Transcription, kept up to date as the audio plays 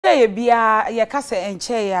Say bia ye kase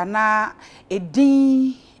enche ya na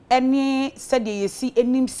edin ene said ye see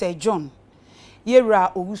enim Sir John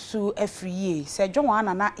yera owusu afriye Sir John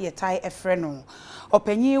wana na yetai efre no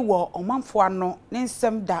opanyi wo omanfo ano ne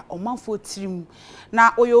nsem da omanfo tirim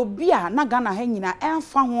na oyobi a na Ghana ha nyina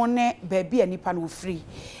emfa ho ne baabi anipa no free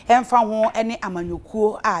emfa ho ene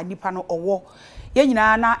amanyokuo a nipa no owo ye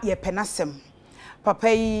nyina na ye penasem papa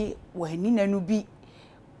yi wani nanu bi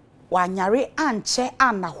wanyare anche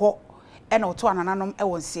anaho ena oto anananom e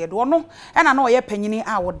wonse do no ena na oye panyini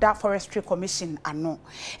a woda Forestry Commission ano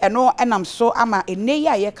eno enam so ama eneyi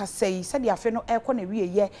a ye kasai sade afe no ekọ na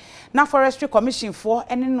wieye na Forestry Commission fo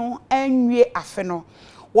ene no anwie afe no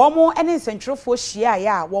womo ene nsentwerefo hia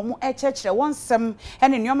ya womo ekekere wonsem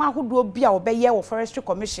ene nneoma ahodo bi a obeye wo Forestry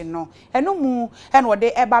Commission no eno mu ene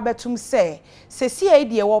wode eba betum se sesie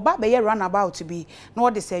die wo ba beye Roundabout bi na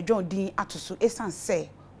wode Sir John din atoso esan se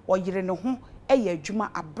oyire ne ho eye adwuma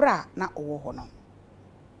abra na owo ho no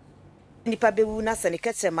nipa bewu na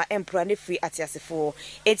saniketema empra ne free atiasefo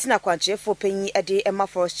etina kwanchefo panyi ade Emma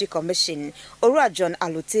Forestry Commission Owura John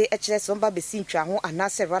Alote ekire somba besi ntwa ho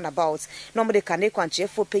anase Roundabout no mo de kane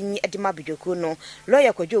kwanchefo panyi ade mabidoko no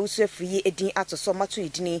lawyer kwadwo usu free edin atoso mato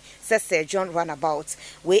edini Sir John Roundabout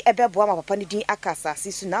we ebebo ama papa ne din akasa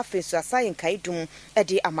sisu na afensu asayen kaidum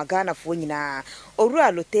ade amagana fo nyina Owura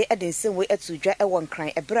Alote ade nsenwe etudwa ewon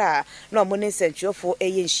kran ebra no mo ne nsentwofo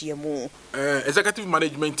eye nhyiamu executive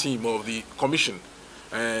management team of the commission,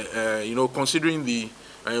 considering the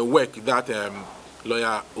work that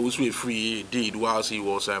lawyer Oswe Free did whilst he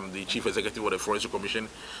was the chief executive of the Forestry Commission,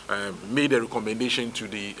 made a recommendation to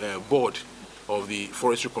the board of the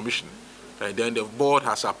Forestry Commission. Then the board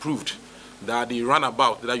has approved that the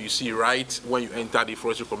Roundabout that you see right when you enter the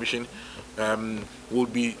Forestry Commission will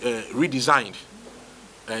be redesigned,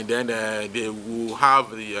 and then they will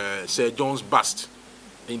have the Sir John's bust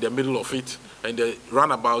in the middle of it, and the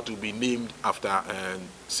Roundabout will be named after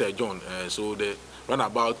Sir John. So the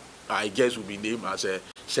Roundabout, I guess, will be named as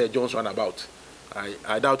Sir John's Roundabout.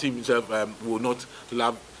 I doubt he himself will not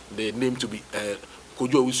love the name to be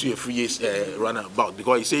Kojo Usu Frie's Roundabout,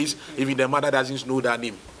 because he says even the mother doesn't know that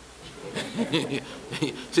name.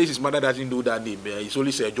 He says his mother doesn't know that name. It's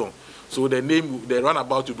only Sir John. So the name, the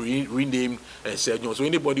Roundabout, will be renamed Sir John. So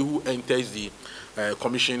anybody who enters the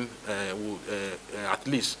commission will at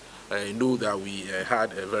least know that we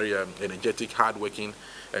had a very energetic, hardworking,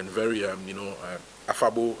 and very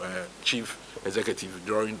affable chief executive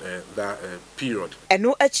during that period.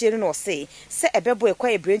 Eno achire no say ebebo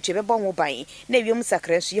ekwa ebrenche bebo ho ban na ewiem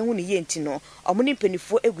sakra so yehu ne yenti no omuni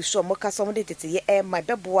mpanifo eguso omoka so de teteye my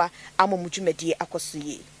beboa amomudwumadi akoso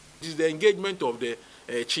ye. This is the engagement of the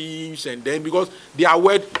chiefs, and then because their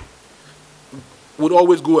word would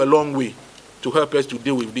always go a long way to help us to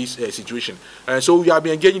deal with this situation. So we have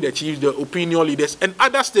been engaging the chiefs, the opinion leaders, and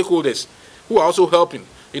other stakeholders who are also helping.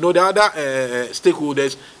 The other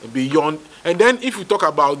stakeholders beyond. And then if we talk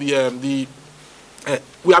about we have been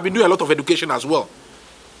doing a lot of education as well.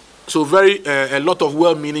 So a lot of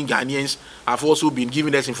well-meaning Ghanaians have also been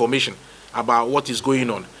giving us information about what is going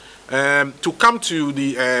on. To come to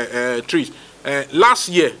the trees, last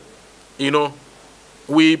year,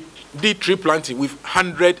 we did tree planting with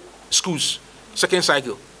 100 schools. Second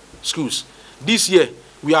cycle schools. This year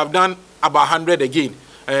we have done about 100 again,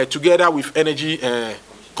 together with Energy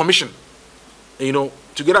Commission.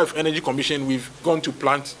 Together with Energy Commission, we've gone to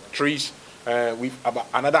plant trees with about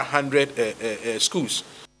another 100 schools.